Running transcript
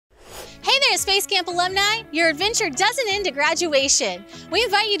Space Camp Alumni, your adventure doesn't end at graduation. We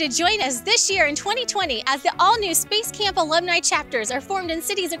invite you to join us this year in 2020 as the all-new Space Camp Alumni Chapters are formed in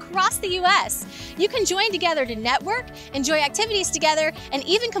cities across the U.S. You can join together to network, enjoy activities together, and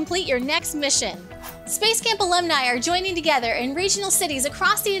even complete your next mission. Space Camp alumni are joining together in regional cities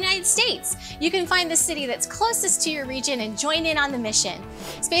across the United States. You can find the city that's closest to your region and join in on the mission.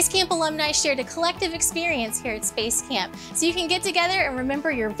 Space Camp alumni shared a collective experience here at Space Camp, so you can get together and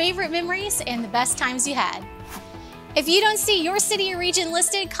remember your favorite memories and the best times you had. If you don't see your city or region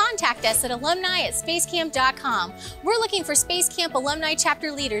listed, contact us at alumni@spacecamp.com. We're looking for Space Camp Alumni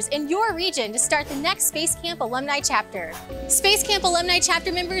Chapter leaders in your region to start the next Space Camp Alumni Chapter. Space Camp Alumni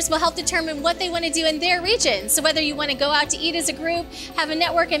Chapter members will help determine what they want to do in their region. So whether you want to go out to eat as a group, have a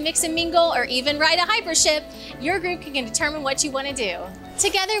network and mix and mingle, or even ride a hypership, your group can determine what you want to do.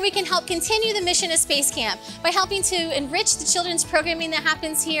 Together, we can help continue the mission of Space Camp by helping to enrich the children's programming that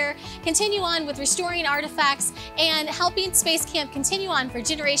happens here, continue on with restoring artifacts, and helping Space Camp continue on for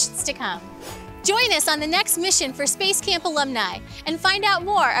generations to come. Join us on the next mission for Space Camp Alumni and find out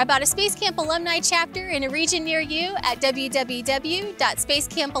more about a Space Camp Alumni Chapter in a region near you at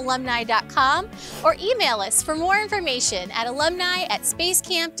www.spacecampalumni.com or email us for more information at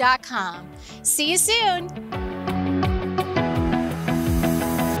alumni@spacecamp.com. See you soon!